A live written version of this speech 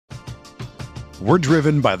We're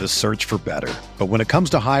driven by the search for better. But when it comes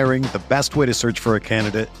to hiring, the best way to search for a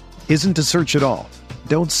candidate isn't to search at all.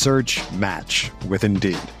 Don't search, match with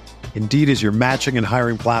Indeed. Indeed is your matching and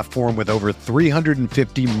hiring platform with over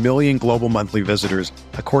 350 million global monthly visitors,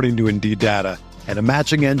 according to Indeed data, and a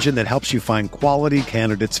matching engine that helps you find quality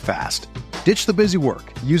candidates fast. Ditch the busy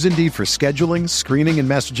work. Use Indeed for scheduling, screening, and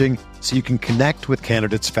messaging so you can connect with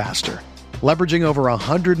candidates faster. Leveraging over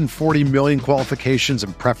 140 million qualifications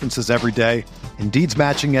and preferences every day, Indeed's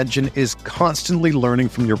matching engine is constantly learning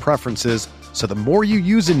from your preferences, so the more you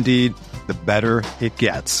use Indeed, the better it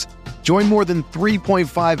gets. Join more than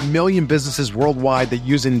 3.5 million businesses worldwide that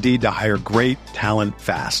use Indeed to hire great talent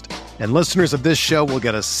fast. And listeners of this show will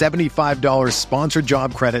get a $75 sponsored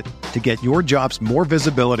job credit to get your jobs more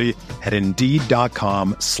visibility at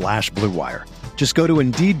Indeed.com/Blue Wire. Just go to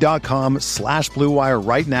Indeed.com/Blue Wire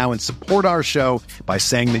right now and support our show by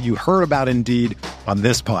saying that you heard about Indeed on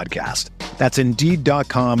this podcast. That's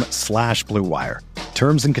Indeed.com/Blue Wire.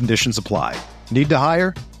 Terms and conditions apply. Need to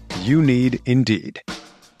hire? You need Indeed.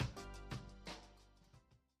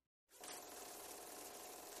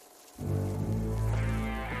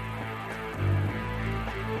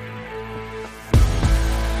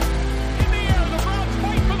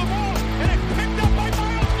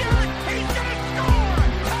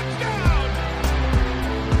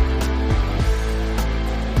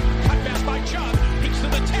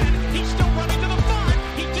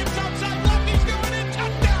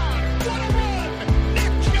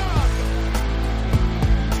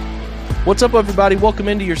 What's up, everybody? Welcome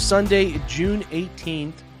into your Sunday, June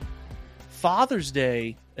 18th, Father's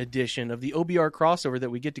Day edition of the OBR crossover that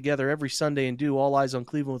we get together every Sunday and do. All Eyes on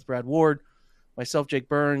Cleveland with Brad Ward, myself, Jake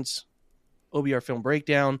Burns, OBR Film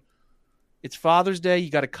Breakdown. It's Father's Day. You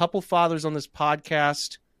got a couple fathers on this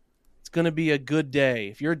podcast. It's going to be a good day.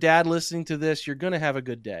 If you're a dad listening to this, you're going to have a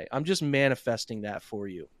good day. I'm just manifesting that for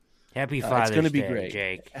you. Happy Father's Day, it's going to be great.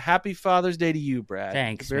 Jake. Happy Father's Day to you, Brad.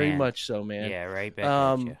 Thanks, Very man. much so, man. Yeah, right back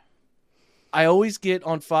at you. I always get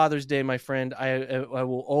on Father's Day, my friend, I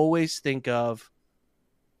will always think of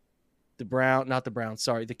the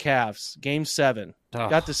Cavs, Game 7. Oh.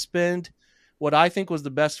 Got to spend what I think was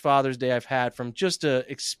the best Father's Day I've had from just a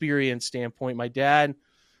experience standpoint. My dad,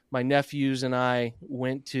 my nephews, and I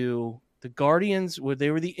went to the Guardians, where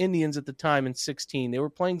they were the Indians at the time in 16. They were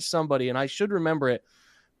playing somebody, and I should remember it,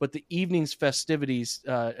 but the evening's festivities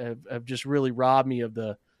have just really robbed me of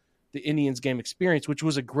the Indians game experience, which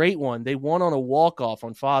was a great one. They won on a walk-off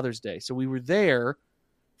on Father's Day. So we were there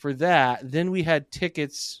for that. Then we had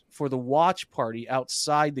tickets for the watch party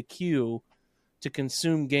outside the queue to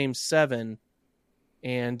consume Game 7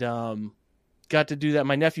 and got to do that.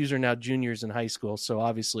 My nephews are now juniors in high school, so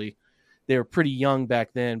obviously they were pretty young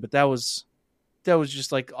back then, but that was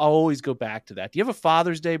just like, I'll always go back to that. Do you have a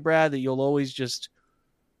Father's Day, Brad, that you'll always just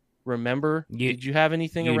remember? Did you have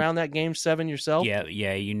anything around that Game 7 yourself?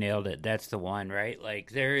 Yeah, you nailed it. That's the one, right?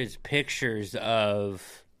 Like, there is pictures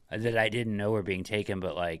of that I didn't know were being taken,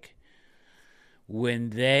 but like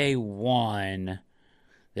when they won,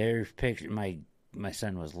 there's pictures. My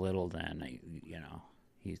son was little then.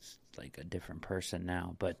 He's like a different person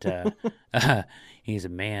now, but he's a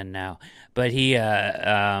man now. But he,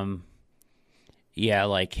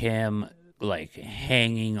 like him, like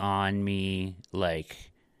hanging on me, like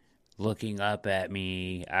looking up at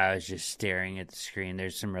me. I was just staring at the screen.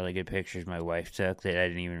 There's some really good pictures my wife took that I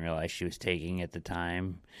didn't even realize she was taking at the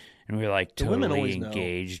time. And we were like totally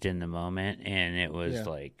engaged in the moment. And it was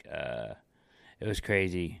like, it was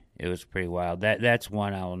crazy. It was pretty wild. That's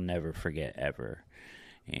one I'll never forget ever.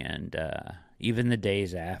 And even the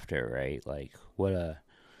days after, right? Like what a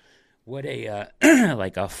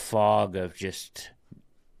like a fog of just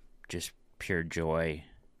pure joy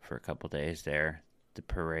for a couple days there. The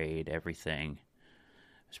parade, everything.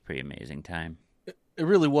 It was a pretty amazing time. It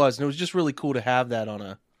really was, and it was just really cool to have that on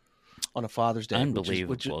a Father's Day.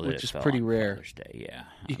 Unbelievable, which is pretty rare. Father's Day,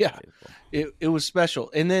 yeah. It was special.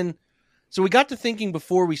 And then, so we got to thinking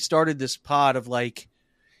before we started this pod of like,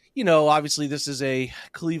 obviously this is a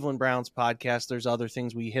Cleveland Browns podcast. There's other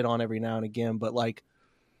things we hit on every now and again, but like,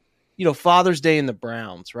 Father's Day and the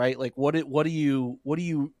Browns, right? Like, what do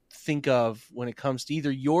you think of when it comes to either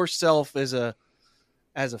yourself as a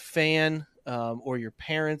fan or your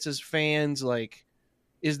parents as fans? Like,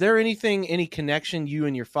 is there any connection you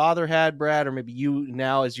and your father had, Brad, or maybe you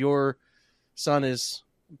now as your son is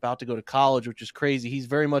about to go to college, which is crazy. He's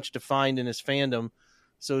very much defined in his fandom.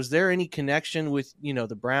 So is there any connection with,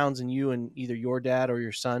 the Browns and you and either your dad or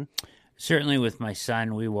your son? Certainly with my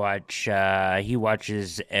son, we watch, he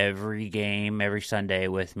watches every game every Sunday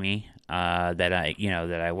with me, that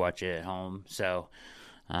I watch it at home. So,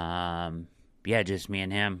 yeah, just me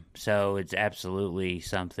and him. So it's absolutely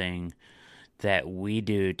something that we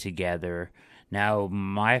do together. Now,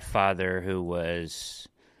 my father,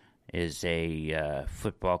 is a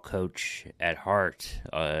football coach at heart,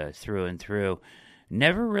 through and through.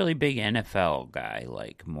 Never really big NFL guy,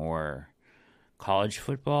 like more college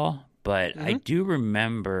football. But I do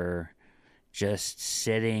remember just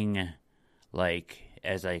sitting, like,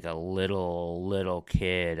 as like a little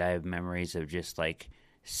kid. I have memories of just like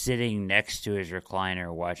sitting next to his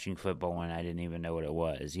recliner watching football when I didn't even know what it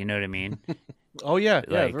was. You know what I mean? Oh yeah,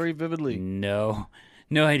 yeah, Like, very vividly. no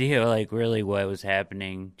idea, like, really what was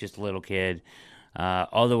happening. Just a little kid,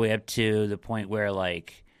 all the way up to the point where,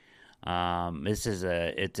 like,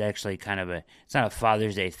 it's actually kind of it's not a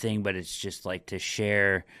Father's Day thing, but it's just like to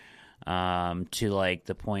share, to like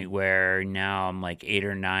the point where now I'm like 8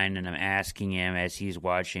 or 9, and I'm asking him as he's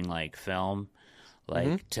watching like film,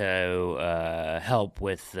 like to help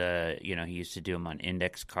with he used to do them on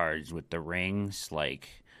index cards with the rings, like,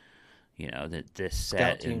 this Scout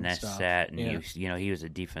set and team that stuff. set, and Yeah. he was a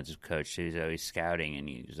defensive coach, so he was always scouting, and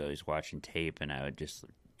he was always watching tape, and I would just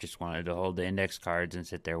wanted to hold the index cards and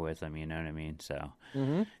sit there with him. You know what I mean? So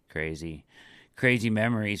crazy, crazy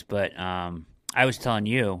memories. But I was telling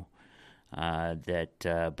you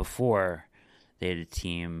that before they had a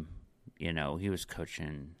team. He was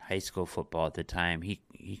coaching high school football at the time.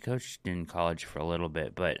 He coached in college for a little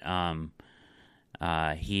bit, but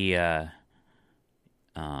he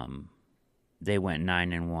they went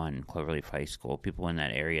 9-1, Cloverleaf High School. People in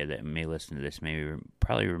that area that may listen to this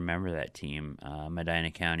probably remember that team,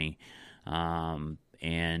 Medina County, and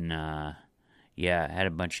had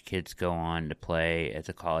a bunch of kids go on to play at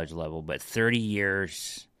the college level. But 30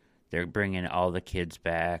 years, they're bringing all the kids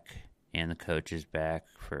back and the coaches back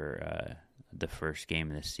for the first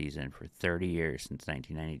game of this season. For 30 years, since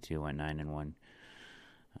 1992, went 9-1.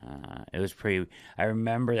 It was pretty. I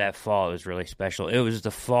remember that fall. It was really special. It was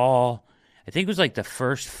the fall. I think it was like the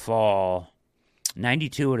first fall.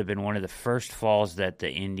 92 would have been one of the first falls that the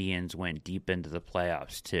Indians went deep into the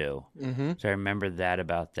playoffs too. So I remember that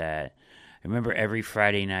about that. I remember every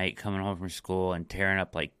Friday night coming home from school and tearing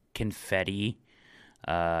up like confetti,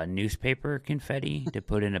 newspaper confetti to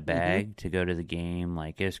put in a bag to go to the game.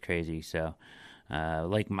 Like, it was crazy. So,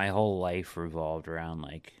 like, my whole life revolved around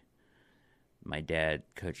like my dad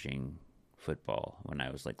coaching football when I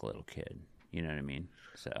was like a little kid. You know what I mean?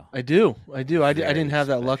 So I do. I didn't have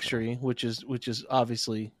that special. luxury, which is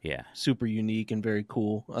obviously yeah, super unique and very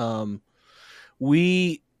cool. I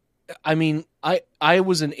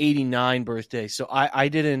was an 89 birthday, so I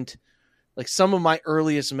didn't, like, some of my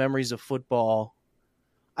earliest memories of football.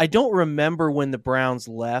 I don't remember when the Browns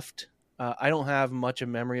left. I don't have much of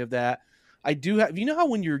memory of that. I do have, how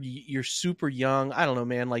when you're super young, I don't know,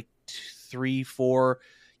 man, like 3, 4,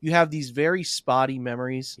 you have these very spotty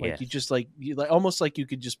memories. Like, Yes. you just like almost like you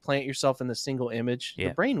could just plant yourself in the single image. Yeah.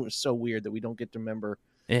 The brain was so weird that we don't get to remember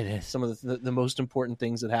it is. some of the most important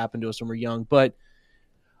things that happened to us when we're young. But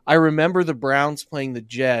I remember the Browns playing the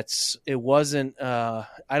Jets. It wasn't, I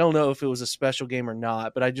don't know if it was a special game or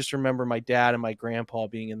not, but I just remember my dad and my grandpa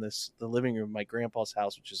being in the living room of my grandpa's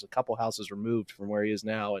house, which is a couple houses removed from where he is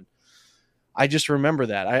now. And I just remember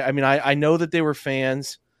that. I know that they were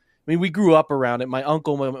fans. I mean, we grew up around it. My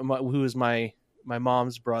uncle, who is my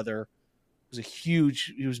mom's brother, he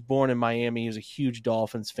was born in Miami. He was a huge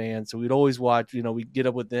Dolphins fan. So we'd always watch, we'd get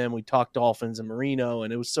up with them. We'd talk Dolphins and Marino,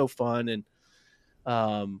 and it was so fun. And,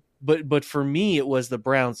 but for me, it was the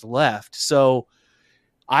Browns left. So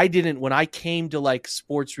when I came to like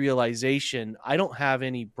sports realization, I don't have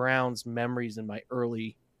any Browns memories in my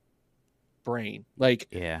early brain. Like,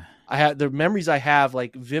 Yeah. I had the memories I have,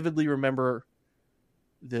 like, vividly remember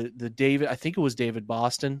the David, I think it was David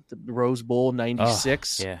Boston, the Rose Bowl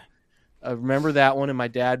 96. Yeah. I remember that one, and my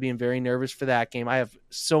dad being very nervous for that game. I have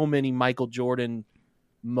so many Michael Jordan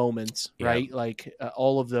moments, Yep. right? Like,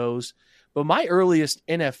 all of those. But my earliest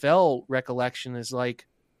NFL recollection is like,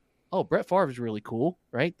 oh, Brett Favre is really cool,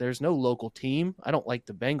 right? There's no local team. I don't like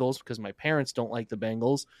the Bengals because my parents don't like the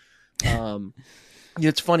Bengals.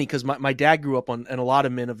 It's funny because my dad grew up on, and a lot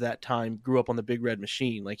of men of that time grew up on the Big Red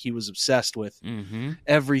Machine. Like, he was obsessed with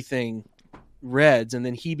everything Reds, and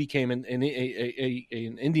then he became an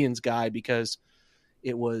Indians guy because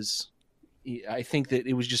it was, I think that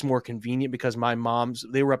it was just more convenient because my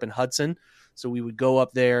they were up in Hudson, so we would go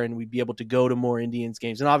up there and we'd be able to go to more Indians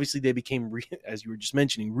games. And obviously they became, as you were just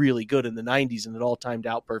mentioning, really good in the 90s, and it all timed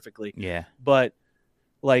out perfectly. Yeah. But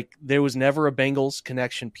like, there was never a Bengals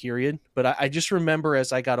connection, period. But I just remember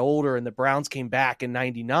as I got older and the Browns came back in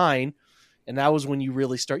 99, and that was when you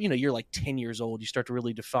really start, you're like 10 years old. You start to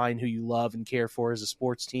really define who you love and care for as a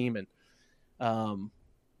sports team. And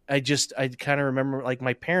I kind of remember, like,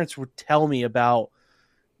 my parents would tell me about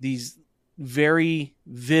these very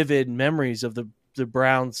vivid memories of the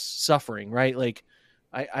Browns suffering, right? Like,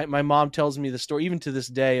 my mom tells me the story even to this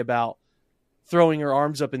day about throwing her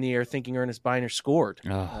arms up in the air thinking Ernest Biner scored.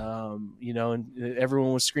 And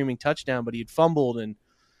everyone was screaming touchdown, but he had fumbled, and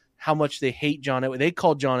how much they hate John Elway. They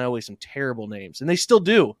called John Elway some terrible names, and they still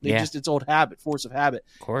do. It's old habit, force of habit.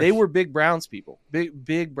 Of course. They were big Browns people,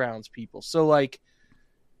 big Browns people. So, like,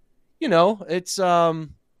 it's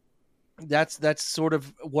that's sort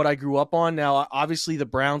of what I grew up on. Now, obviously, the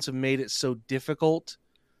Browns have made it so difficult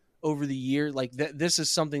over the year. Like, this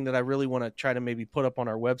is something that I really want to try to maybe put up on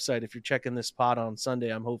our website. If you're checking this pod on Sunday,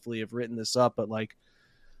 I'm hopefully have written this up, but, like,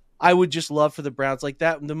 I would just love for the Browns, like,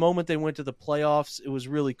 that. The moment they went to the playoffs, it was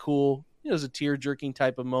really cool. It was a tear-jerking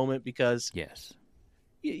type of moment because, yes,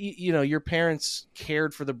 your parents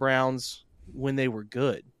cared for the Browns when they were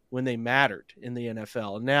good, when they mattered in the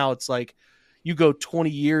NFL. And now it's like you go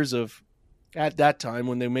 20 years of, at that time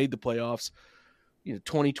when they made the playoffs,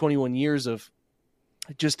 20, 21 years of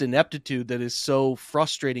just ineptitude that is so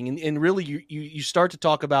frustrating. And really, you start to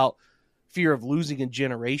talk about fear of losing a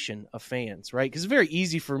generation of fans, right? Because it's very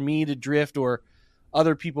easy for me to drift, or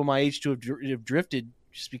other people my age to have drifted,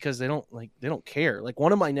 just because they don't care. Like,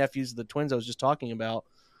 one of my nephews, the twins I was just talking about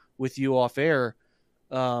with you off air,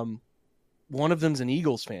 one of them's an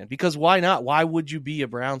Eagles fan, because why not? Why would you be a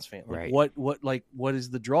Browns fan? Like, right. What is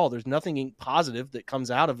the draw? There's nothing positive that comes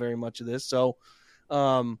out of very much of this. So,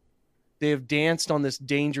 they have danced on this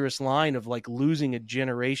dangerous line of, like, losing a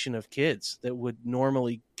generation of kids that would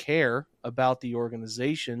normally care about the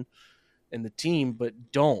organization and the team,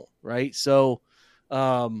 but don't, right? So,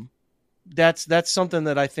 that's something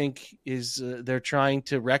that I think is they're trying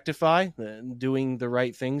to rectify, doing the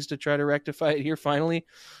right things to try to rectify it here finally.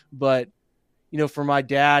 But, for my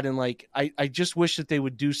dad, and, like, I just wish that they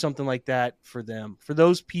would do something like that for them, for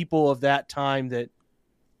those people of that time that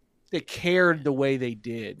cared the way they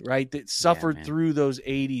did, right? That suffered through those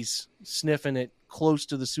 80s, sniffing it close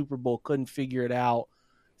to the Super Bowl, couldn't figure it out,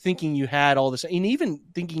 thinking you had all this, and even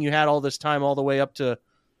thinking you had all this time all the way up to,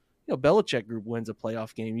 Belichick group wins a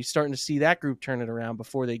playoff game. You're starting to see that group turn it around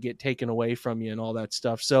before they get taken away from you and all that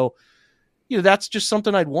stuff. So, that's just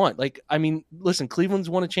something I'd want. Like, I mean, listen, Cleveland's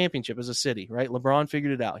won a championship as a city, right? LeBron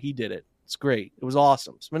figured it out. He did it. It's great. It was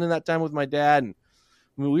awesome. Spending that time with my dad, and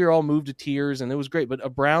I mean, we were all moved to tears, and it was great. But a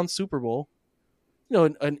Browns Super Bowl,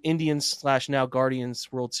 an Indians / now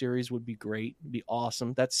Guardians World Series would be great. It'd be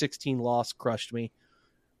awesome. That 16 loss crushed me.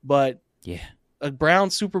 But yeah, a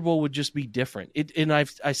Browns Super Bowl would just be different.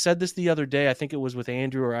 I said this the other day. I think it was with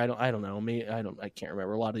Andrew, or I don't know. I can't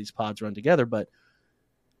remember. A lot of these pods run together, but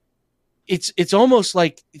it's almost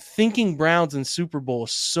like thinking Browns and Super Bowl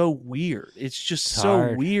is so weird. It's just so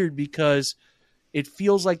hard. weird because it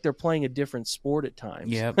feels like they're playing a different sport at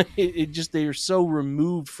times. Yep. They are so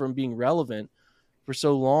removed from being relevant for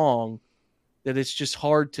so long that it's just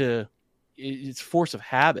hard to. It's force of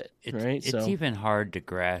habit, right? It's even hard to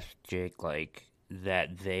grasp, Jake, like,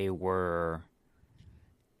 that they were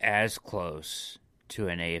as close to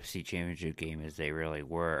an AFC Championship game as they really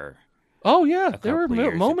were. Oh yeah, they were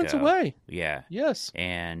moments ago. away. Yeah. Yes.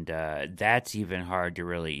 And that's even hard to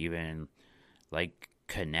really even, like,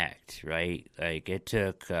 connect, right? Like, it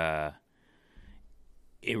took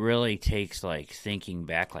it really takes, like, thinking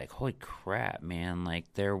back, like, holy crap, man,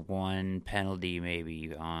 like, their one penalty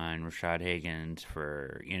maybe on Rashad Higgins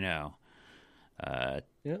for,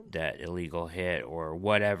 that illegal hit or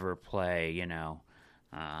whatever play,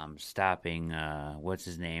 stopping what's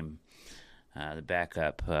his name, the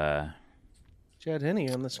backup, Chad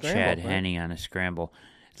Henne on the scramble. Henne on a scramble.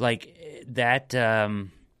 Like, that,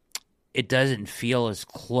 it doesn't feel as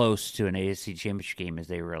close to an AFC Championship game as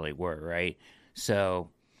they really were, right? So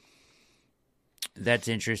that's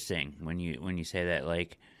interesting when you say that.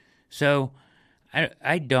 Like, so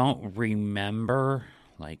I don't remember,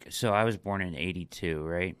 like, so I was born in 82,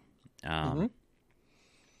 right? I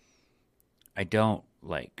don't,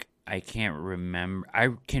 like, I can't remember. I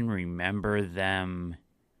can remember them,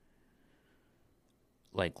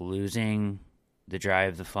 like, losing the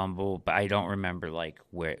drive, the fumble, but I don't remember, like,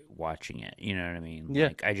 watching it. You know what I mean? Yeah.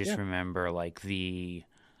 Like, I just remember, like, the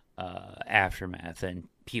aftermath and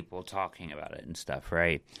people talking about it and stuff,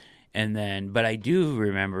 right? And then, but I do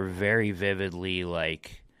remember very vividly,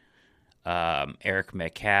 like, Eric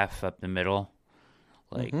Metcalf up the middle,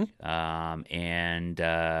 like, and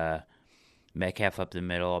Metcalf up the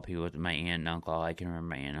middle. People with my aunt and uncle. I can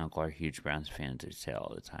remember my aunt and uncle are huge Browns fans. They say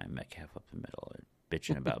all the time, Metcalf up the middle,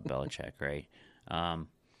 bitching about Belichick, right?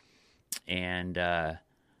 And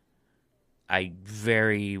I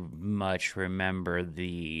very much remember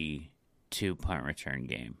the 2 punt return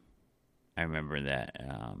game. I remember that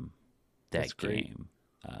That's great. game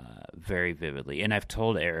very vividly, and I've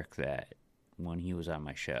told Eric that when he was on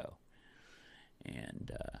my show,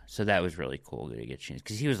 and so that was really cool to get a chance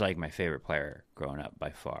because he was like my favorite player growing up by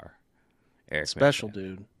far. Eric Special, Metcalf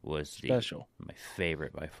dude. was Special. my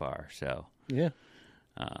favorite by far. So Yeah.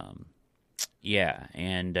 yeah,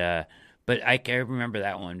 and but I remember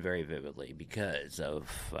that one very vividly because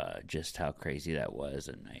of just how crazy that was,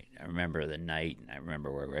 and I remember the night, and I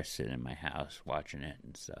remember where we were sitting in my house watching it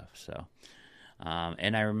and stuff. So,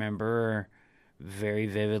 and I remember very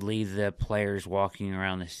vividly the players walking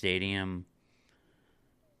around the stadium,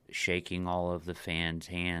 shaking all of the fans'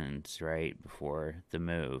 hands right before the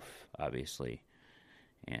move, obviously,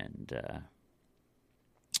 and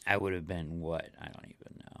I would have been what? I don't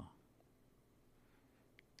even know.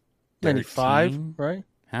 95, 13? right?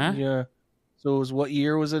 Huh? Yeah. So it was, what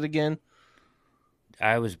year was it again?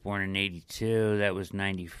 I was born in 82. That was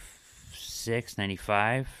 96,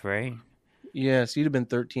 95, right? Yeah, so you'd have been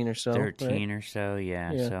 13 or so. 13 right? or so,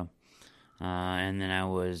 yeah. Yeah. So, and then I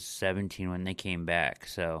was 17 when they came back.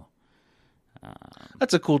 So,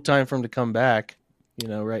 That's a cool time for him to come back,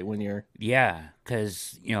 right when you're yeah,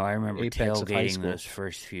 because, I remember apex of high tailgating school. those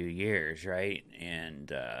first few years, right?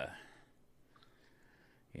 And,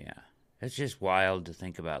 yeah. It's just wild to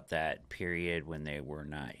think about that period when they were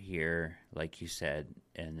not here, like you said.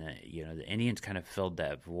 And, the Indians kind of filled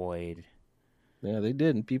that void. Yeah, they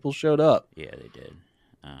did, and people showed up. Yeah, they did.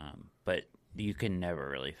 But you can never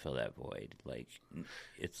really fill that void. Like,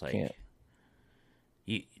 it's like Can't.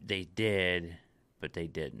 they did, but they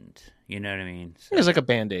didn't. You know what I mean? So, It was like a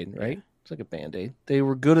Band-Aid, right? Yeah. It's like a Band-Aid. They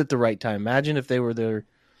were good at the right time. Imagine if they were their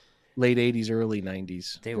late 80s, early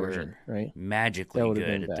 90s they version, were right? magically That would have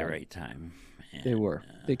good been at the bad. right time. And, They were.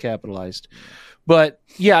 They capitalized. But,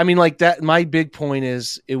 yeah, I mean, like that, my big point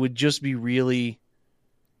is it would just be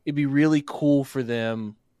it'd be really cool for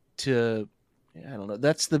them to, I don't know,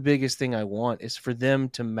 that's the biggest thing I want is for them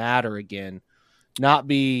to matter again. Not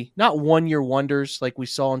 1-year wonders like we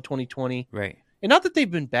saw in 2020. Right. And not that they've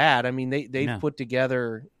been bad. I mean, they've No. put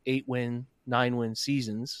together 8-win, 9-win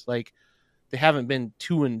seasons. Like they haven't been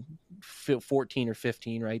 2-14 or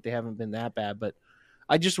 15, right? They haven't been that bad. But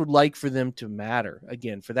I just would like for them to matter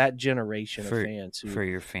again for that generation of fans who for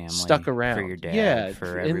your family, stuck around, for your dad, yeah,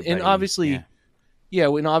 for everybody. and obviously, yeah.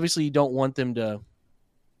 and obviously you don't want them to,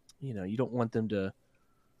 you don't want them to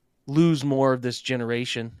lose more of this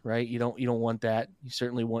generation, right? You don't want that. You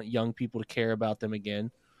certainly want young people to care about them again.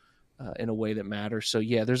 In a way that matters. So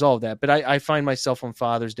yeah, there's all of that. But I find myself on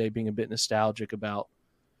Father's Day being a bit nostalgic about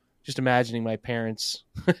just imagining my parents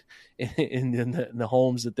in the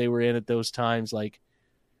homes that they were in at those times, like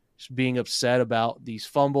just being upset about these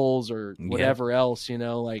fumbles or whatever else,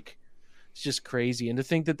 like it's just crazy. And to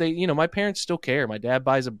think that they, my parents still care. My dad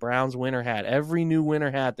buys a Browns winter hat. Every new winter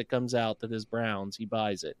hat that comes out that is Browns, he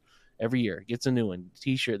buys it every year. Gets a new one.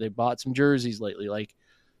 T-shirt. They bought some jerseys lately. Like,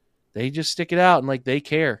 they just stick it out and like they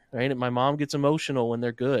care, right? And my mom gets emotional when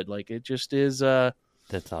they're good. Like it just is. That's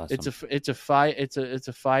awesome. It's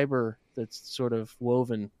a fiber that's sort of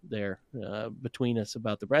woven there between us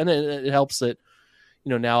about the brand. And it helps that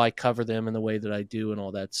now I cover them in the way that I do and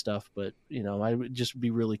all that stuff. But I would just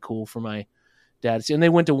be really cool for my dad to see. And they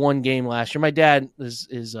went to one game last year. My dad is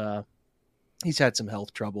he's had some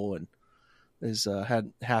health trouble and has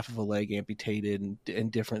had half of a leg amputated and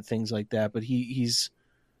different things like that. But he's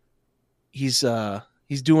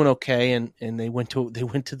doing okay, and they went to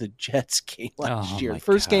the Jets game last year.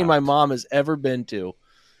 First game my mom has ever been to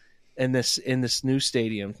in this new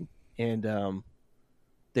stadium, and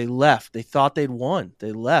they left. They thought they'd won.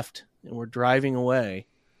 They left and were driving away,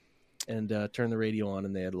 and turned the radio on,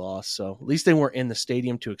 and they had lost. So at least they weren't in the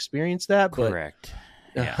stadium to experience that. Correct.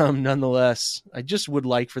 But yeah. Nonetheless, I just would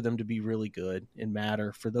like for them to be really good and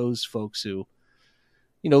matter for those folks who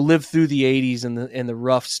lived through the 80s and the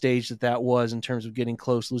rough stage that was in terms of getting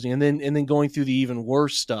close, losing, and then going through the even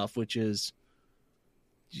worse stuff, which is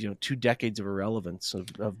 2 decades of irrelevance,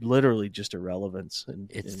 of literally just irrelevance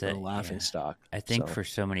and a laughing stock. I think for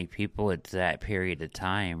so many people, it's that period of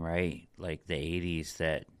time, right? Like the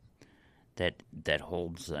 80s that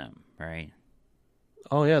holds them, right?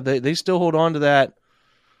 Oh yeah, they still hold on to that.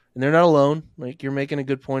 And they're not alone. Like you're making a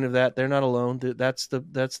good point of that. They're not alone. That's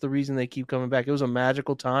the reason they keep coming back. It was a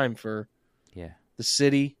magical time for the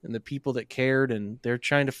city and the people that cared, and they're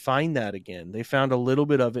trying to find that again. They found a little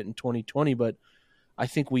bit of it in 2020, but I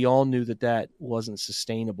think we all knew that wasn't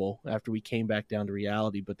sustainable after we came back down to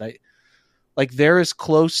reality. But they're as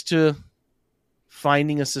close to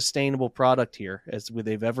finding a sustainable product here as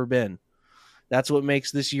they've ever been. That's what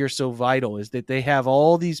makes this year so vital, is that they have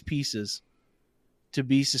all these pieces to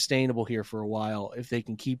be sustainable here for a while if they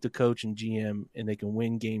can keep the coach and GM and they can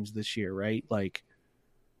win games this year, right? Like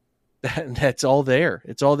that's all there.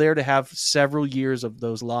 It's all there to have several years of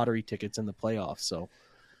those lottery tickets in the playoffs. So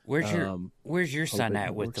where's your son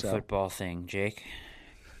at with the football thing, Jake?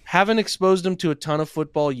 Haven't exposed him to a ton of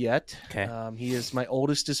football yet. Okay. My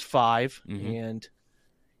oldest is 5, and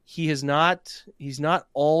he's not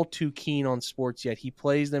all too keen on sports yet. He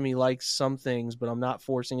plays them. He likes some things, but I'm not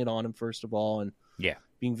forcing it on him, first of all, and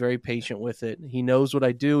being very patient with it. He knows what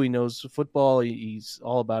I do. He knows football. He's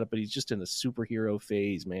all about it, but he's just in a superhero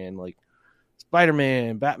phase, man. Like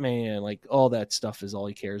Spider-Man, Batman, like all that stuff is all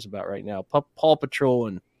he cares about right now. Paw Patrol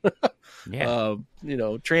and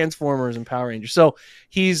Transformers and Power Rangers. So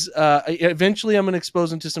he's eventually I'm going to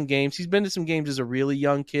expose him to some games. He's been to some games as a really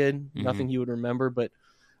young kid, nothing he would remember, but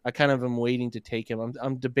I kind of am waiting to take him.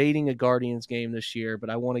 I'm debating a Guardians game this year,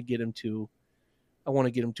 but I want to get him to a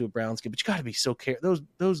Browns game. But you got to be so careful.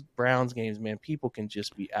 Those Browns games, man, people can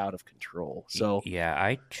just be out of control. So yeah,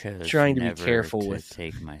 I chose trying to be careful with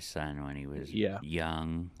take my son when he was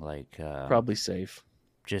young, like probably safe,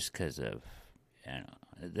 just because of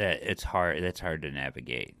that it's hard. That's hard to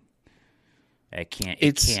navigate.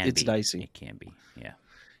 It's dicey. It can be.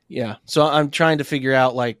 Yeah. So I'm trying to figure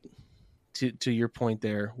out, like, to your point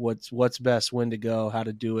there, what's best, when to go, how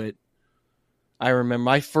to do it. I remember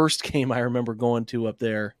my first game I remember going to up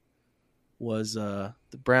there was the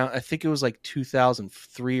Brown. I think it was like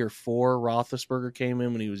 2003 or 4. Roethlisberger came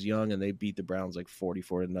in when he was young, and they beat the Browns like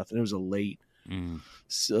 44-0. It was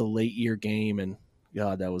a late year game, and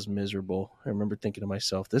God, that was miserable. I remember thinking to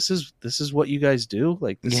myself, this is what you guys do?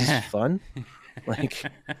 Like, this is fun? Like,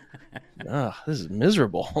 this is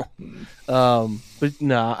miserable. But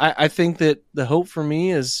no, I think that the hope for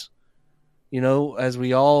me is, as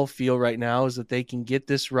we all feel right now, is that they can get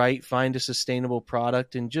this right, find a sustainable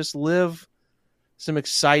product, and just live some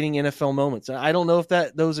exciting NFL moments. I don't know if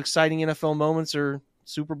those exciting NFL moments are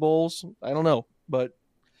Super Bowls. I don't know, but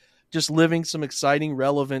just living some exciting,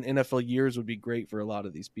 relevant NFL years would be great for a lot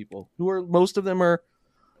of these people most of them are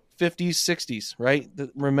 50s, 60s, right?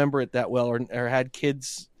 That remember it that well, or had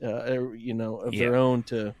kids, of their own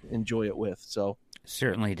to enjoy it with. So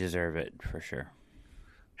certainly deserve it for sure.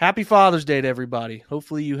 Happy Father's Day to everybody.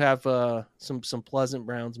 Hopefully you have some pleasant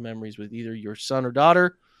Browns memories with either your son or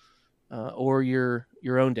daughter or your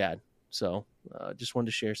own dad. So just wanted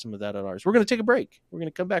to share some of that on ours. We're going to take a break. We're going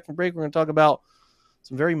to come back from break. We're going to talk about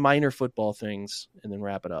some very minor football things and then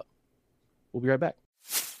wrap it up. We'll be right back.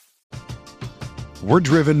 We're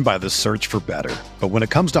driven by the search for better. But when it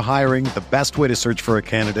comes to hiring, the best way to search for a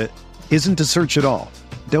candidate isn't to search at all.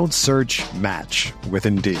 Don't search, match with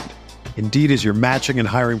Indeed. Indeed is your matching and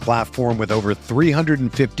hiring platform with over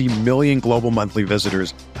 350 million global monthly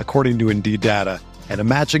visitors, according to Indeed data, and a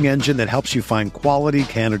matching engine that helps you find quality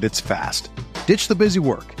candidates fast. Ditch the busy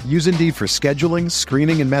work. Use Indeed for scheduling,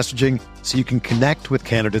 screening, and messaging so you can connect with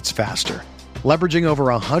candidates faster. Leveraging over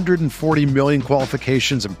 140 million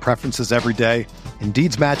qualifications and preferences every day,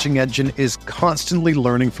 Indeed's matching engine is constantly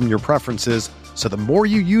learning from your preferences, so the more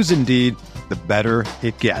you use Indeed, the better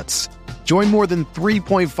it gets. Join more than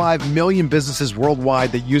 3.5 million businesses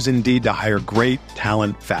worldwide that use Indeed to hire great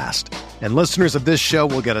talent fast. And listeners of this show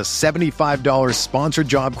will get a $75 sponsored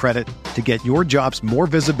job credit to get your jobs more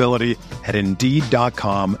visibility at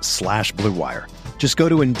Indeed.com/Blue Wire. Just go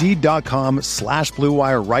to Indeed.com/Blue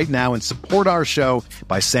Wire right now and support our show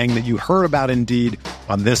by saying that you heard about Indeed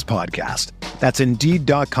on this podcast. That's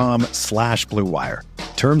Indeed.com/Blue Wire.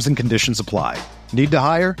 Terms and conditions apply. Need to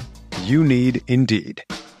hire? You need Indeed.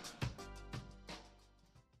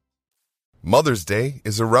 Mother's Day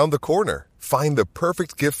is around the corner. Find the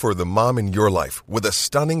perfect gift for the mom in your life with a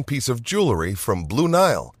stunning piece of jewelry from Blue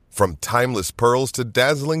Nile. From timeless pearls to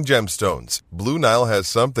dazzling gemstones, Blue Nile has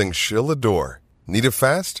something she'll adore. Need it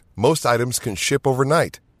fast? Most items can ship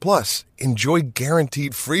overnight. Plus, enjoy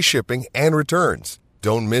guaranteed free shipping and returns.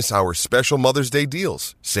 Don't miss our special Mother's Day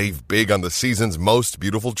deals. Save big on the season's most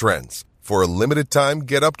beautiful trends. For a limited time,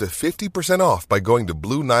 get up to 50% off by going to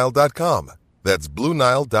BlueNile.com. That's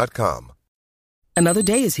BlueNile.com. Another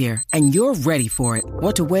day is here, and you're ready for it.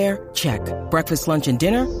 What to wear? Check. Breakfast, lunch, and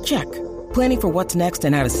dinner? Check. Planning for what's next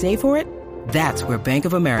and how to save for it? That's where Bank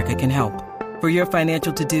of America can help. For your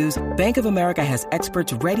financial to-dos, Bank of America has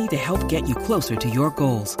experts ready to help get you closer to your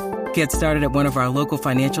goals. Get started at one of our local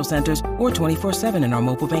financial centers or 24/7 in our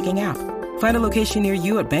mobile banking app. Find a location near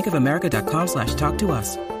you at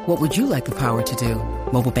bankofamerica.com/talktous. What would you like the power to do?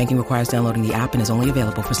 Mobile banking requires downloading the app and is only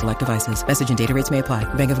available for select devices. Message and data rates may apply.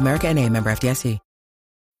 Bank of America N.A., member FDIC.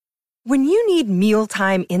 When you need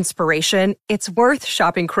mealtime inspiration, it's worth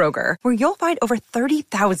shopping Kroger, where you'll find over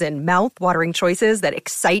 30,000 mouth-watering choices that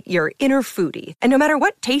excite your inner foodie. And no matter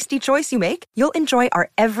what tasty choice you make, you'll enjoy our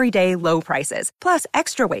everyday low prices, plus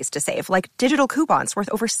extra ways to save, like digital coupons worth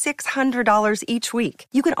over $600 each week.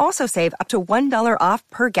 You can also save up to $1 off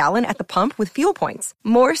per gallon at the pump with fuel points.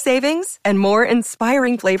 More savings and more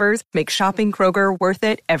inspiring flavors make shopping Kroger worth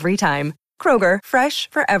it every time. Kroger, fresh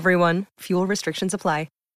for everyone. Fuel restrictions apply.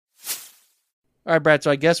 All right, Brad, so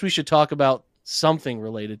I guess we should talk about something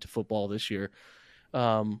related to football this year.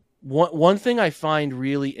 One thing I find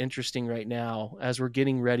really interesting right now as we're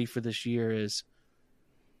getting ready for this year is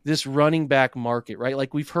this running back market, right?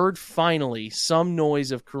 Like we've heard finally some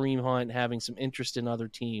noise of Kareem Hunt having some interest in other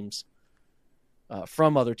teams,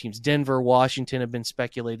 from other teams. Denver, Washington have been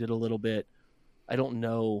speculated a little bit. I don't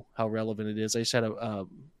know how relevant it is. I just had a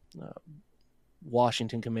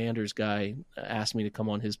Washington Commanders guy ask me to come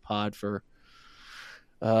on his pod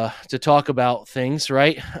to talk about things,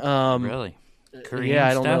 right? Really? Korean yeah,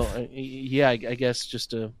 I don't stuff? know. Yeah, I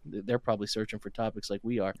guess they're probably searching for topics like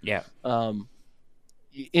we are. Yeah.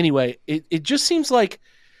 Anyway, it just seems like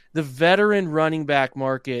the veteran running back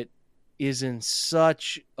market is in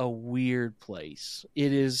such a weird place.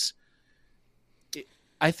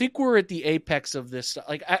 I think we're at the apex of this.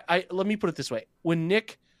 Like, I let me put it this way: when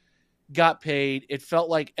Nick got paid, it felt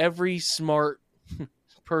like every smart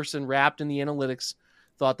person wrapped in the analytics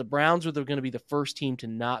thought the Browns were going to be the first team to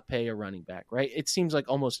not pay a running back, right? It seems like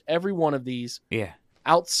almost every one of these,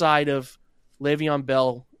 outside of Le'Veon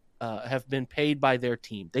Bell, have been paid by their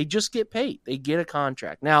team. They just get paid. They get a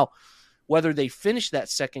contract. Now, whether they finish that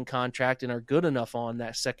second contract and are good enough on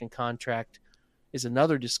that second contract is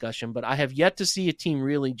another discussion, but I have yet to see a team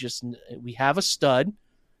really we have a stud.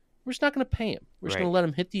 We're just not going to pay him. We're just going to let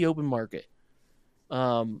him hit the open market.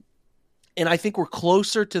 And I think we're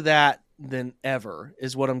closer to that than ever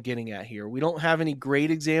is what I'm getting at here. We don't have any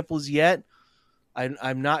great examples yet.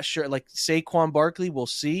 I'm not sure. Like Saquon Barkley, we'll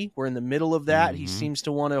see. We're in the middle of that. He seems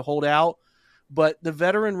to want to hold out. But the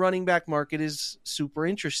veteran running back market is super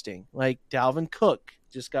interesting. Like Dalvin Cook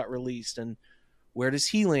just got released. And where does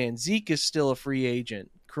he land? Zeke is still a free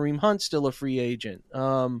agent. Kareem Hunt's still a free agent.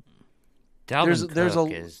 Dalvin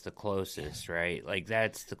Cook is the closest, right? Like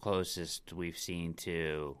that's the closest we've seen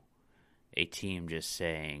to a team just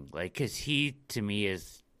saying, like, because he, to me,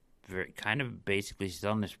 is kind of basically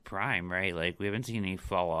still in his prime, right? Like, we haven't seen any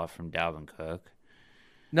fall off from Dalvin Cook.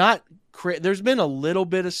 There's been a little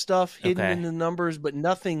bit of stuff hidden in the numbers, but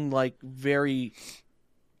nothing, like, very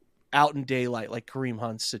out in daylight, like Kareem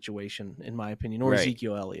Hunt's situation, in my opinion, or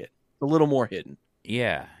Ezekiel Elliott. A little more hidden.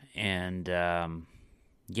 Yeah, and, and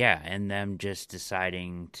them just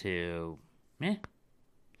deciding to,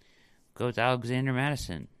 go with Alexander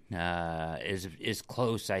Madison. Is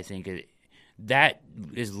close, I think. That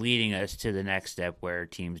is leading us to the next step where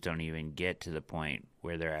teams don't even get to the point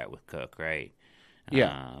where they're at with Cook, right?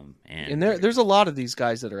 Yeah. And there's a lot of these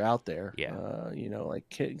guys that are out there. Yeah. Like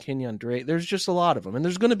Kenyon Drake. There's just a lot of them, and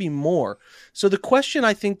there's going to be more. So the question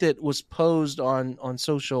I think that was posed on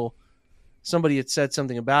social, somebody had said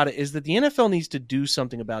something about it, is that the NFL needs to do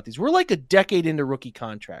something about these. We're like a decade into rookie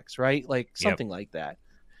contracts, right? Like something like that.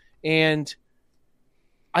 And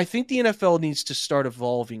I think the NFL needs to start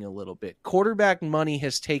evolving a little bit. Quarterback money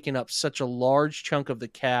has taken up such a large chunk of the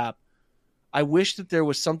cap. I wish that there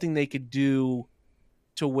was something they could do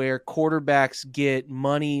to where quarterbacks get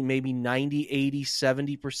money, maybe 90, 80,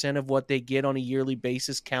 70% of what they get on a yearly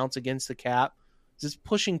basis counts against the cap. It's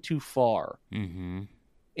pushing too far. Mm-hmm.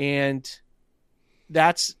 And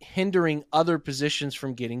that's hindering other positions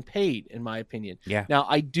from getting paid, in my opinion. Yeah. Now,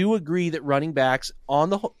 I do agree that running backs on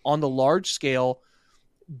the large scale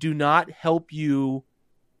do not help you.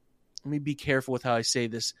 Let me be careful with how I say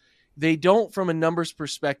this. They don't, from a numbers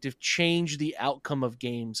perspective, change the outcome of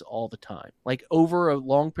games all the time. Like over a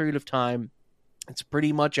long period of time, it's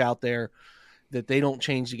pretty much out there that they don't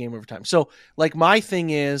change the game over time. So, like, my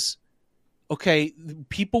thing is, okay,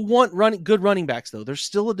 people want good running backs, though. There's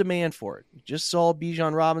still a demand for it. We just saw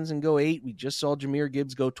Bijan Robinson go 8. We just saw Jahmyr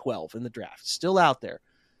Gibbs go 12 in the draft. Still out there.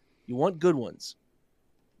 You want good ones.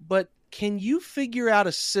 But can you figure out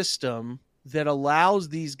a system that allows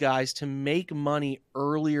these guys to make money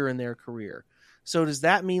earlier in their career? So does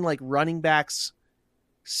that mean like running backs'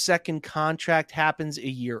 second contract happens a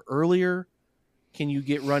year earlier? Can you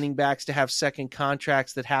get running backs to have second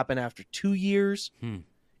contracts that happen after 2 years?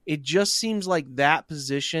 It just seems like that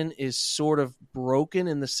position is sort of broken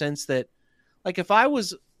in the sense that, like, if I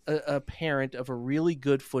was a parent of a really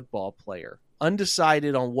good football player,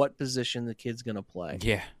 undecided on what position the kid's going to play.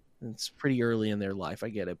 Yeah. It's pretty early in their life. I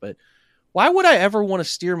get it. But Why would I ever want to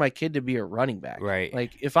steer my kid to be a running back? Right.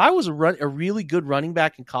 Like if I was a really good running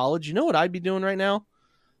back in college, you know what I'd be doing right now?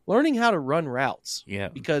 Learning how to run routes. Yeah.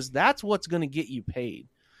 Because that's what's going to get you paid.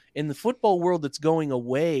 In the football world that's going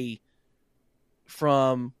away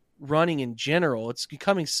from running in general, it's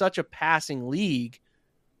becoming such a passing league.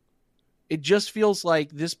 It just feels like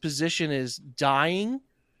this position is dying,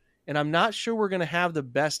 and I'm not sure we're going to have the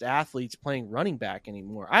best athletes playing running back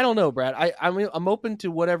anymore. I don't know, Brad. I'm open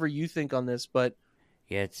to whatever you think on this, but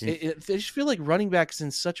yeah, I just feel like running back is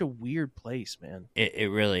in such a weird place, man.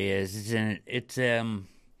 It really is.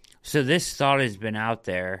 So this thought has been out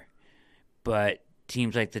there, but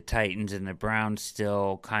teams like the Titans and the Browns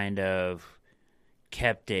still kind of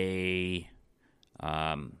kept a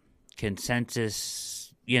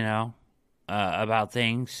consensus, about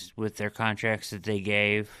things with their contracts that they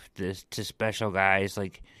gave to special guys.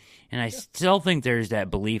 And I still think there's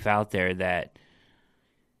that belief out there that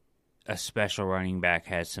a special running back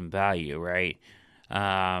has some value, right?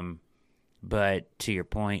 But to your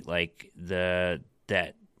point, the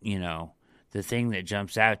thing that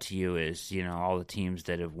jumps out to you is, all the teams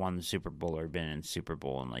that have won the Super Bowl or been in the Super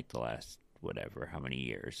Bowl in the last whatever, how many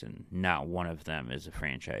years, and not one of them is a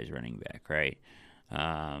franchise running back, right?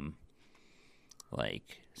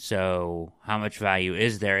 So how much value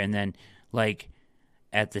is there? And then,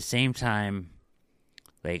 at the same time,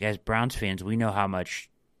 as Browns fans, we know how much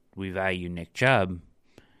we value Nick Chubb,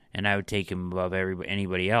 and I would take him above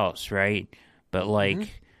anybody else, right? But,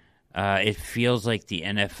 it feels like the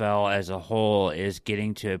NFL as a whole is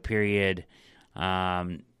getting to a period,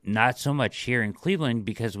 not so much here in Cleveland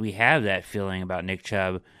because we have that feeling about Nick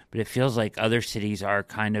Chubb, but it feels like other cities are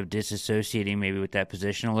kind of disassociating maybe with that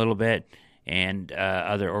position a little bit, and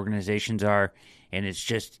other organizations are, and it's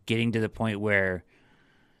just getting to the point where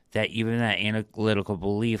that even that analytical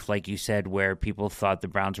belief, like you said, where people thought the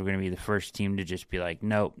Browns were going to be the first team to just be like,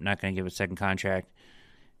 nope, not going to give a second contract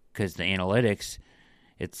because the analytics,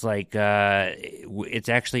 it's it's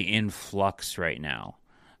actually in flux right now.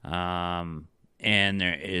 And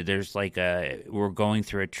there's we're going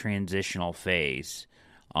through a transitional phase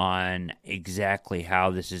on exactly how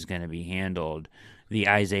this is going to be handled. The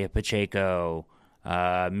Isaiah Pacheco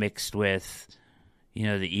mixed with, the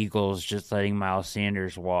Eagles just letting Miles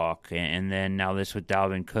Sanders walk, and then now this with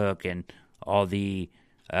Dalvin Cook and all the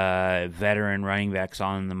veteran running backs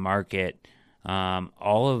on the market.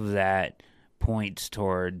 All of that points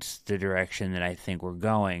towards the direction that I think we're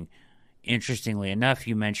going. Interestingly enough,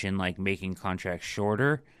 you mentioned making contracts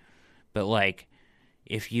shorter, but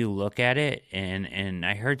if you look at it, and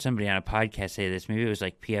I heard somebody on a podcast say this, maybe it was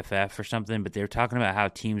PFF or something, but they were talking about how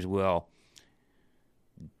teams will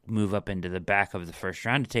move up into the back of the first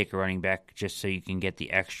round to take a running back just so you can get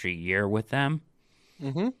the extra year with them.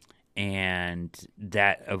 Mm-hmm. And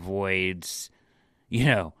that avoids,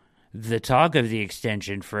 the talk of the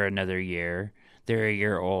extension for another year. They're a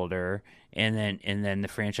year older, and then the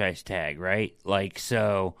franchise tag, right?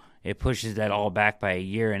 So it pushes that all back by a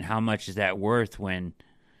year, and how much is that worth when,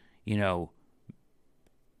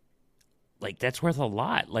 that's worth a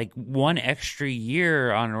lot. One extra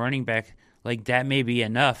year on a running back, that may be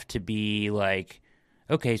enough to be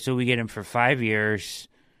okay, so we get him for 5 years.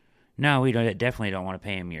 No, we definitely don't want to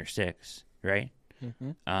pay him year 6, right?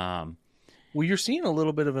 Mm-hmm. Well, you're seeing a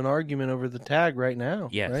little bit of an argument over the tag right now,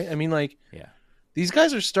 yes. Right? I mean, yeah. These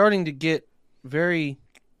guys are starting to get very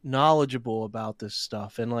knowledgeable about this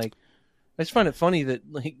stuff, and I just find it funny that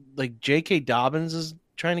J.K. Dobbins is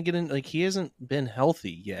trying to get in. He hasn't been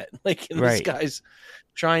healthy yet. Right. This guy's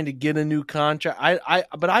trying to get a new contract.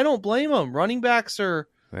 But I don't blame him. Running backs are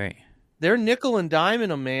right. They're nickel and diming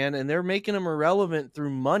them, man, and they're making them irrelevant through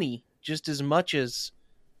money just as much as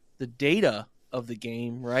the data of the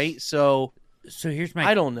game, right? So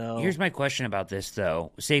I don't know. Here's my question about this,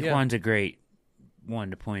 though. Saquon's a great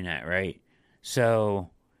one to point at, right?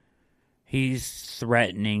 So he's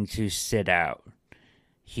threatening to sit out.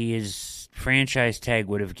 His franchise tag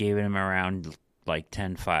would have given him around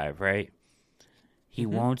 10.5, right? He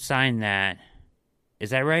won't sign that.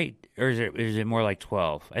 Is that right? Or is it more like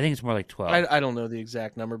 12? I think it's more like 12. I don't know the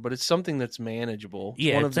exact number, but it's something that's manageable.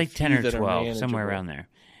 It's 10 or 12, somewhere around there.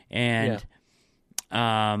 And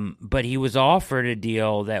but he was offered a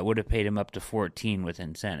deal that would have paid him up to 14 with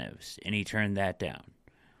incentives, and he turned that down.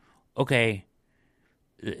 Okay.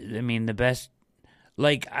 I mean, the best,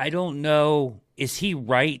 I don't know. Is he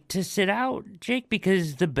right to sit out, Jake?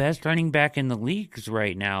 Because the best running back in the leagues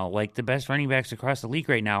right now, the best running backs across the league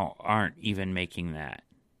right now aren't even making that.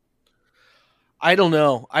 I don't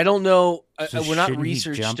know. So we're not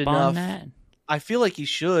researched jump enough. On that? I feel like he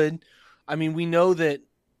should. I mean, we know that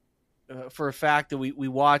for a fact that we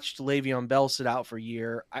watched Le'Veon Bell sit out for a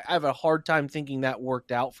year. I have a hard time thinking that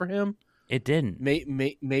worked out for him. It didn't.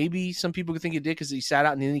 Maybe some people could think it did because he sat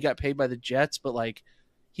out and then he got paid by the Jets, but like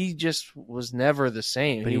he just was never the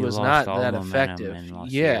same. But he was not that effective.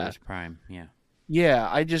 Yeah, his prime. Yeah.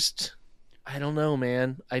 I don't know,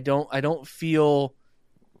 man. I don't feel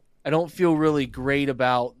really great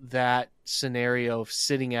about that scenario of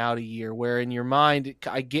sitting out a year. Where in your mind,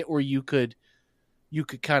 I get where you could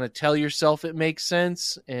kind of tell yourself it makes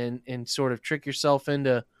sense and sort of trick yourself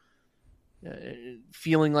into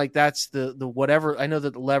feeling like that's the whatever. I know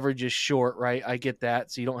that the leverage is short, right? I get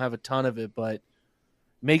that. So you don't have a ton of it, but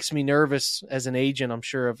makes me nervous as an agent, I'm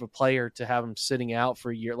sure, of a player to have him sitting out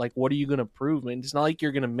for a year. Like, what are you going to prove? I mean, it's not like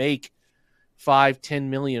you're going to make 5-10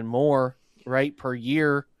 million more, right, per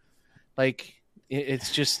year. Like,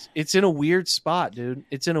 it's in a weird spot, dude.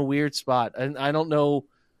 It's in a weird spot. And I don't know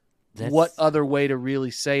what other way to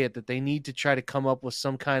really say it, that they need to try to come up with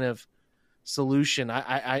some kind of solution.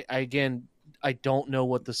 I again, I don't know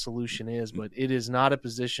what the solution is, but it is not a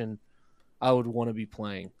position I would want to be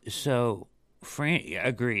playing. So,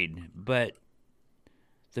 agreed. But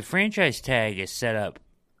the franchise tag is set up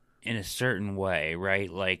in a certain way,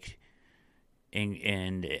 right? Like,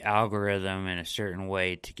 in the algorithm in a certain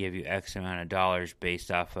way to give you X amount of dollars based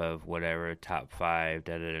off of whatever top 5,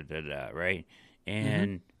 right?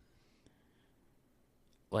 And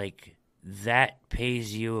like that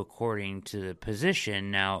pays you according to the position.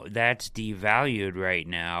 Now that's devalued right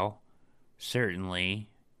now, certainly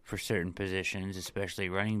for certain positions, especially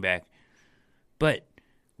running back. But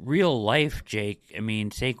real life, Jake, I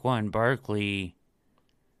mean, Saquon Barkley,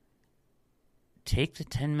 take the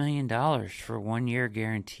 $10 million for 1 year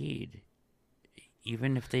guaranteed.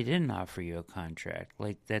 Even if they didn't offer you a contract,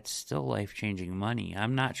 like that's still life-changing money.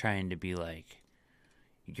 I'm not trying to be like,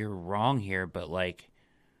 you're wrong here, but like,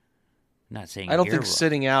 I'm not saying I don't you're think wrong.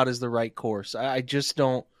 sitting out is the right course. I just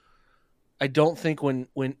don't. I don't think when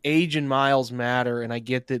age and miles matter, and I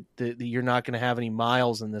get that you're not going to have any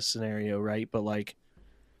miles in this scenario, right? But like,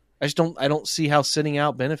 I don't see how sitting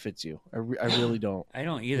out benefits you. I really don't. I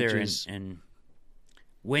don't either. And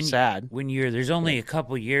when sad when there's only a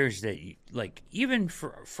couple years that you, like, even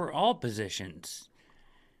for all positions,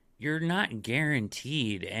 you're not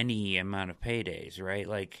guaranteed any amount of paydays, right?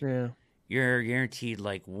 Like, you're guaranteed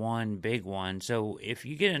like one big one. So if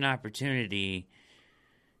you get an opportunity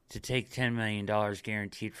to take $10 million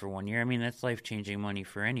guaranteed for 1 year, I mean, that's life-changing money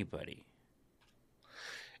for anybody.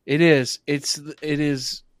 It is. It's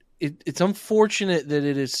unfortunate that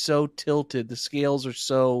it is so tilted. The scales are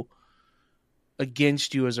so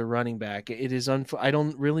against you as a running back. It is. I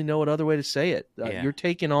don't really know what other way to say it. You're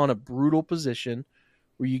taking on a brutal position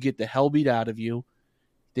where you get the hell beat out of you.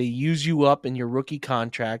 They use you up in your rookie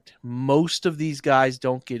contract. Most of these guys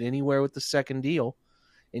don't get anywhere with the second deal.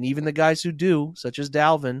 And even the guys who do, such as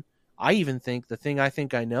Dalvin, I even think the thing I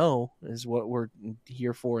think I know is what we're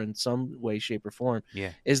here for in some way, shape, or form,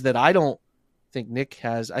 is that I don't think Nick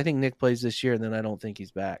has – I think Nick plays this year, and then I don't think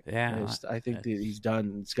he's back. Yeah, I think that he's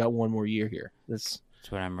done. He's got one more year here. That's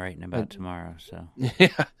what I'm writing about tomorrow. So yeah,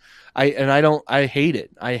 I hate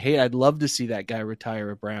it. I'd love to see that guy retire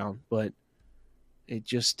a Brown, but it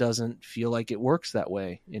just doesn't feel like it works that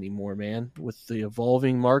way anymore, man. With the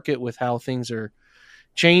evolving market, with how things are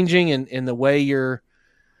changing, and the way you're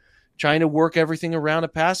trying to work everything around a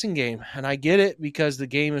passing game. And I get it, because the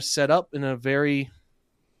game is set up in a very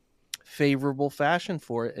favorable fashion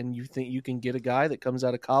for it. And you think you can get a guy that comes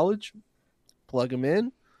out of college, plug him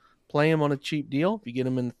in, play him on a cheap deal. If you get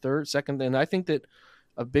him in the third, second, and I think that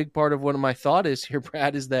a big part of what my thought is here,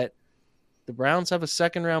 Brad, is that the Browns have a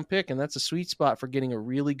second round pick, and that's a sweet spot for getting a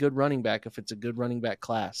really good running back if it's a good running back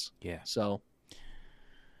class. Yeah. So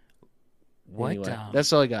what? Anyway,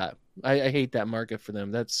 that's all I got. I hate that market for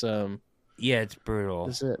them. That's it's brutal.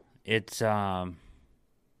 That's it.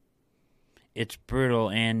 It's brutal,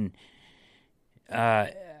 and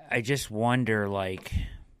I just wonder, like,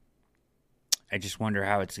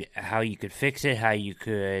 how you could fix it, how you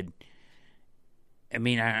could. I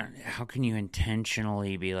mean, how can you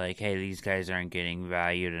intentionally be like, hey, these guys aren't getting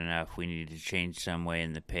valued enough, we need to change some way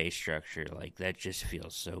in the pay structure? Like, that just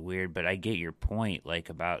feels so weird. But I get your point, like,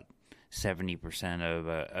 about 70% of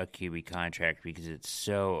a QB contract, because it's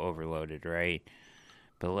so overloaded, right?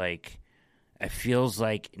 But, like, it feels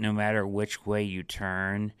like no matter which way you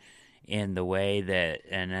turn in the way that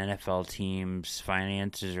an NFL team's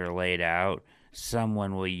finances are laid out,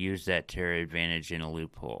 someone will use that to their advantage in a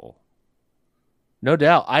loophole. No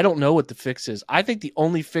doubt. I don't know what the fix is. I think the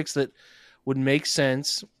only fix that would make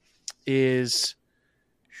sense is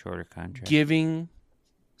shorter contract, giving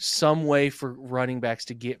some way for running backs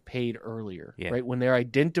to get paid earlier, Yeah. right? When they're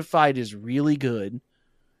identified as really good,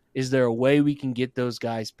 is there a way we can get those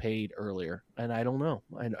guys paid earlier? And I don't know.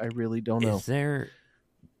 I really don't know. Is there?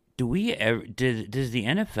 Do we ever? Does the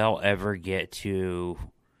NFL ever get to?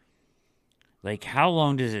 Like, how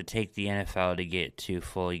long does it take the NFL to get to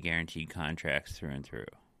fully guaranteed contracts through and through?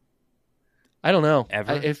 I don't know.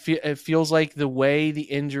 Ever? It feels like the way the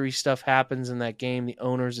injury stuff happens in that game, the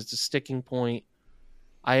owners, it's a sticking point.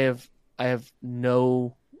 I have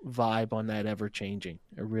no vibe on that ever changing.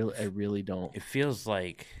 I really don't. It feels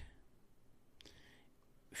like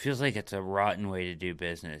it's a rotten way to do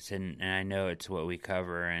business, and I know it's what we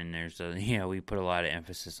cover, and there's we put a lot of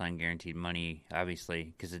emphasis on guaranteed money,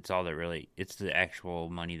 obviously, because it's all that really, it's the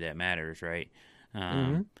actual money that matters, right?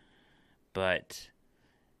 But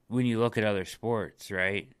when you look at other sports,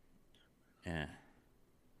 right? Yeah.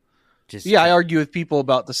 I argue with people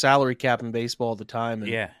about the salary cap in baseball all the time,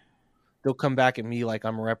 and they'll come back at me like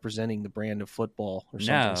I'm representing the brand of football or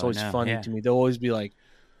something. It's always funny to me. They'll always be like,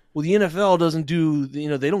 well, the NFL doesn't do,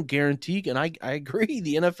 they don't guarantee. And I agree.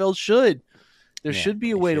 The NFL should. There should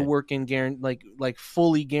be a way to work in like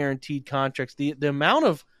fully guaranteed contracts. The amount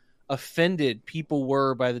of offended people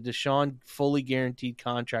were by the Deshaun fully guaranteed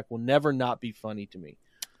contract will never not be funny to me.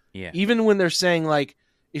 Yeah. Even when they're saying like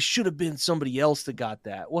it should have been somebody else that got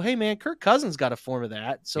that. Well, hey man, Kirk Cousins got a form of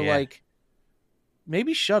that. So like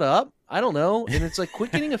maybe shut up. I don't know. And it's like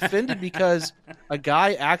quit getting offended because a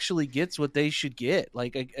guy actually gets what they should get.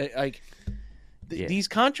 These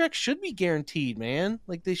contracts should be guaranteed, man.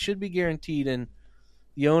 Like they should be guaranteed, and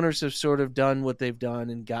the owners have sort of done what they've done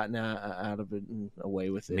and gotten out of it and away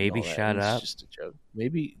with it. Maybe shut up. Just a joke.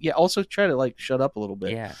 Maybe also try to like shut up a little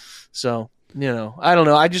bit. Yeah. So I don't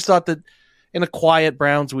know. I just thought that in a quiet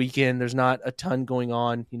Browns weekend, there's not a ton going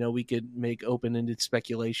on. We could make open-ended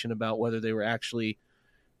speculation about whether they were actually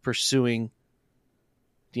pursuing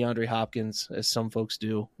DeAndre Hopkins, as some folks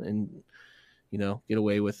do, and get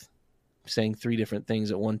away with saying 3 different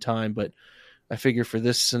things at one time. But I figure for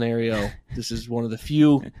this scenario, this is one of the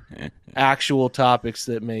few actual topics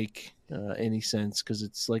that make any sense, because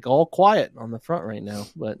it's like all quiet on the front right now.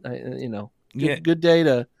 But good day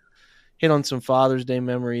to hit on some Father's Day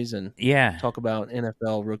memories and talk about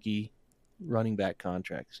NFL rookie running back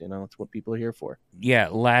contracts. It's what people are here for. Yeah,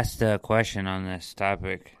 last question on this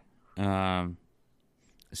topic.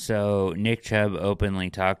 So Nick Chubb openly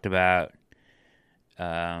talked about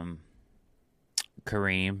Kareem.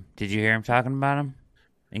 Did you hear him talking about him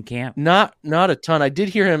in camp? Not a ton. I did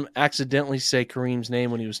hear him accidentally say Kareem's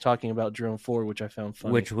name when he was talking about Jerome Ford, which I found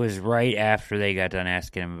funny. Which was right after they got done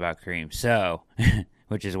asking him about Kareem. So,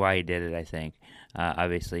 which is why he did it, I think.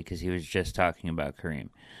 Obviously, because he was just talking about Kareem.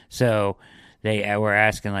 So they were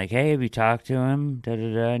asking, like, hey, have you talked to him?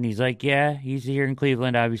 Da-da-da. And he's like, yeah, he's here in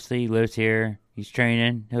Cleveland, obviously. He lives here. He's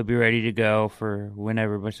training. He'll be ready to go for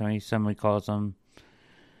whenever somebody calls him.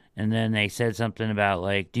 And then they said something about,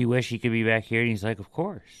 like, do you wish he could be back here? And he's like, of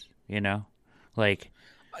course. Like...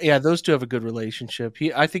 Yeah, those two have a good relationship.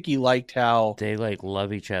 I think he liked how... They, like,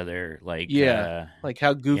 love each other. Like, like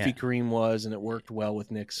how goofy Kareem was, and it worked well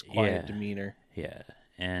with Nick's quiet demeanor. Yeah,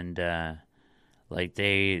 and, like,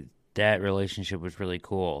 that relationship was really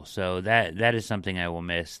cool. So that is something I will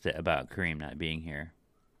miss about Kareem not being here.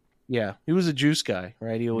 Yeah, he was a juice guy,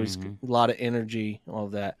 right? He always a lot of energy, all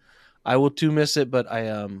of that. I will too miss it, but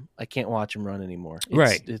I can't watch him run anymore.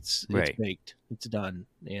 It's baked. It's done.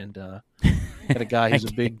 And had a guy who's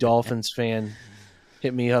a big Dolphins fan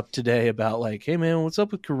hit me up today about like, hey man, what's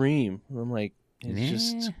up with Kareem? And I'm like, it's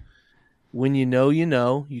just when you know,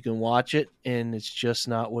 you can watch it, and it's just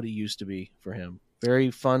not what it used to be for him. Very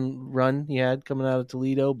fun run he had coming out of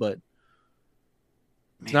Toledo, but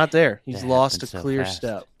it's not there. He's lost a clear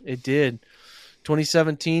step. It did.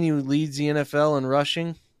 2017, he leads the NFL in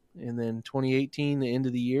rushing. And then 2018, the end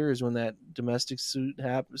of the year, is when that domestic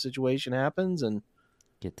situation happens. And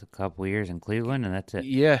gets a couple years in Cleveland, and that's it.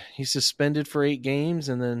 Yeah, he's suspended for 8 games,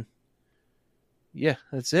 and then,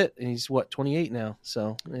 that's it. And he's, 28 now.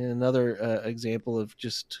 So another example of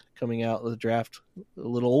just coming out of the draft a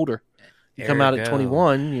little older. You come out at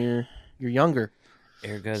 21, you're younger.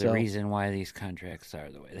 Ergo the reason why these contracts are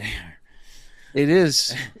the way they are. It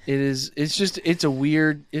is. It's just. It's a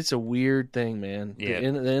weird thing, man.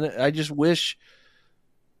 Yeah. I just wish.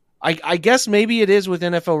 I guess maybe it is with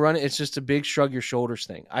NFL running. It's just a big shrug your shoulders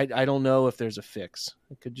thing. I don't know if there's a fix.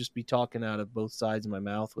 I could just be talking out of both sides of my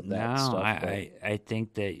mouth with that stuff. I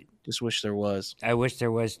think that. Just wish there was. I wish there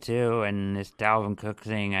was too. And this Dalvin Cook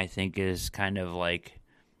thing, I think, is kind of like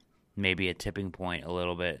maybe a tipping point a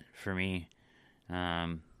little bit for me.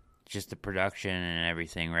 Just the production and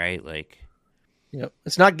everything, right? Like. Yep.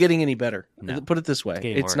 It's not getting any better. No. Put it this way.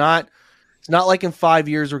 It's It's not like in 5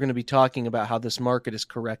 years we're going to be talking about how this market has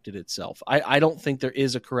corrected itself. I don't think there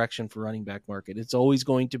is a correction for running back market. It's always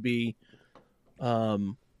going to be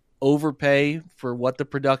overpay for what the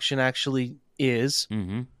production actually is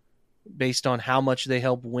based on how much they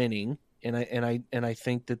help winning. And I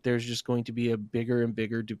think that there's just going to be a bigger and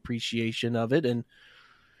bigger depreciation of it. And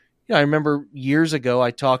I remember years ago I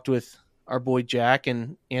talked with our boy Jack,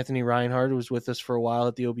 and Anthony Reinhardt was with us for a while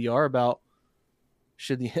at the OBR about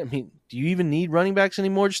do you even need running backs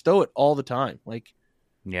anymore? Just throw it all the time. Like,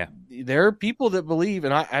 yeah, there are people that believe,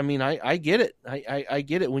 and I get it. I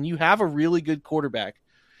get it. When you have a really good quarterback,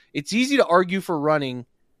 it's easy to argue for running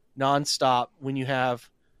nonstop when you have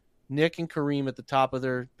Nick and Kareem at the top of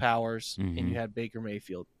their powers, and you had Baker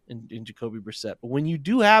Mayfield and Jacoby Brissett. But when you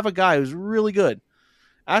do have a guy who's really good,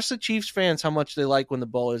 ask the Chiefs fans how much they like when the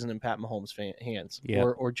ball isn't in Pat Mahomes' hands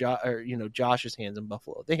or Josh's hands in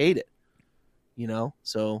Buffalo. They hate it.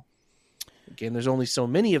 So again, there's only so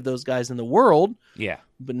many of those guys in the world. Yeah.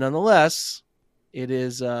 But nonetheless, it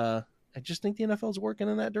is I just think the NFL is working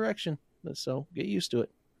in that direction. So get used to it.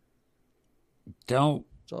 That's all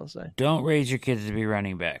I'll say. Don't raise your kids to be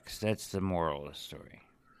running backs. That's the moral of the story.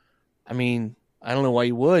 I don't know why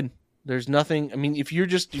you would. There's nothing. If your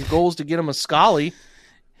goal is to get them a Scully,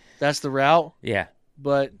 that's the route. Yeah.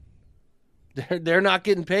 But they're not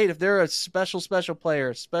getting paid. If they're a special player,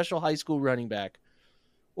 a special high school running back,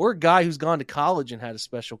 or a guy who's gone to college and had a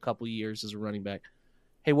special couple years as a running back,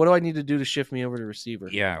 hey, what do I need to do to shift me over to receiver?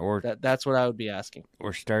 Yeah, or that's what I would be asking.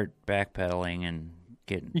 Or start backpedaling and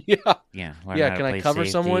getting can I cover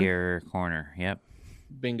someone or corner? Yep.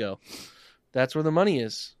 Bingo. That's where the money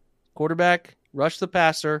is. Quarterback, rush the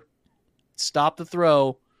passer, stop the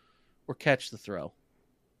throw, or catch the throw.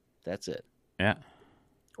 That's it. Yeah.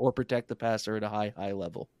 Or protect the passer at a high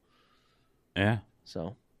level. Yeah.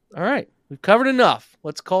 So, all right. We've covered enough.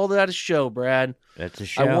 Let's call that a show, Brad. That's a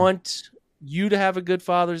show. I want you to have a good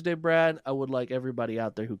Father's Day, Brad. I would like everybody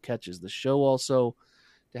out there who catches the show also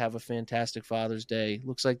to have a fantastic Father's Day.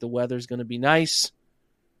 Looks like the weather's going to be nice.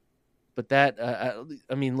 But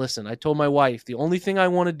listen, I told my wife the only thing I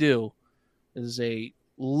want to do is a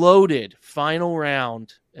loaded final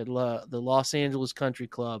round at the Los Angeles Country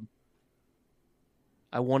Club.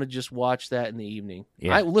 I want to just watch that in the evening.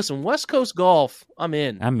 Yeah. Listen, West Coast golf, I'm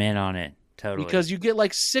in. I'm in on it, totally. Because you get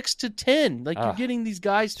like 6 to 10. Like you're getting these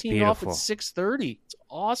guys teamed off at 6:30. It's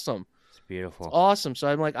awesome. It's beautiful. It's awesome. So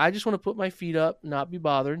I'm like, I just want to put my feet up, not be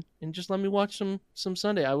bothered, and just let me watch some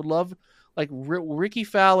Sunday. I would love, like, Ricky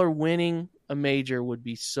Fowler winning a major would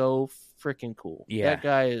be so freaking cool. Yeah. That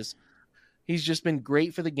guy he's just been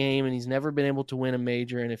great for the game, and he's never been able to win a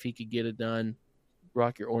major, and if he could get it done,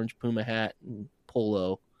 rock your orange Puma hat and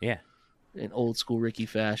polo. Yeah. In old school Ricky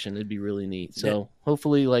fashion, it'd be really neat. So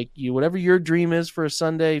hopefully, like, whatever your dream is for a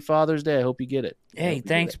Sunday, Father's Day, I hope you get it. Hey,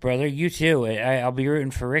 thanks, brother. You too. I'll be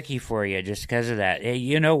rooting for Ricky for you just because of that. Hey,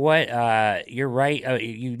 you know what? You're right.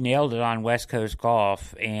 You nailed it on West Coast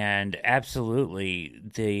golf, and absolutely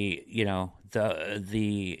the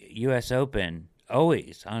U.S. Open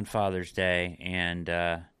always on Father's Day and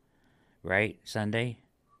right Sunday.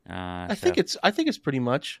 I think it's pretty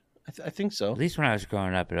much. I think so. At least when I was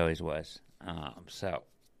growing up, it always was. So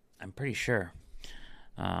I'm pretty sure.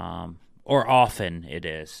 Or often it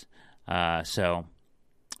is. So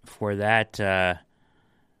for that, I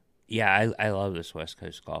love this West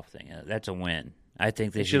Coast golf thing. That's a win. I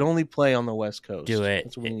think they should only play on the West Coast. Do it.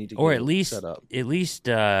 That's what we need to or at least set up. At least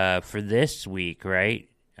for this week, right?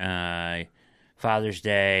 Father's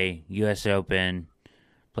Day, U.S. Open.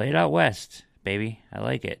 Play it out west, baby. I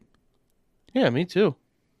like it. Yeah, me too.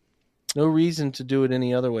 No reason to do it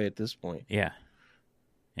any other way at this point. Yeah.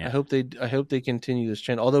 I hope they continue this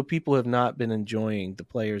trend. Although the players have not been enjoying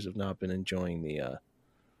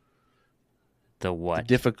the what?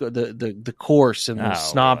 The course and the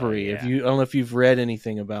snobbery. Yeah. I don't know if you've read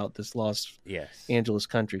anything about this Los Angeles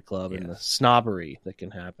Country Club and the snobbery that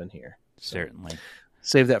can happen here. So certainly.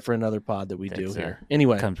 Save that for another pod that we do here.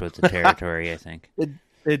 Anyway. Comes with the territory, I think.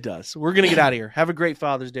 It does. We're going to get out of here. Have a great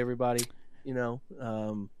Father's Day, everybody.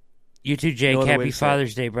 You too, Jake. Happy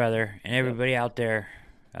Father's Day, brother, and everybody out there.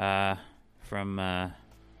 From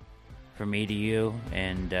me to you,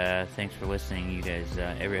 and thanks for listening, you guys.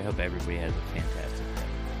 I hope everybody has a fantastic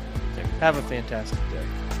day. Have a fantastic day,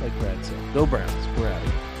 like Brad said. Go Browns. We're out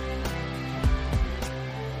of here.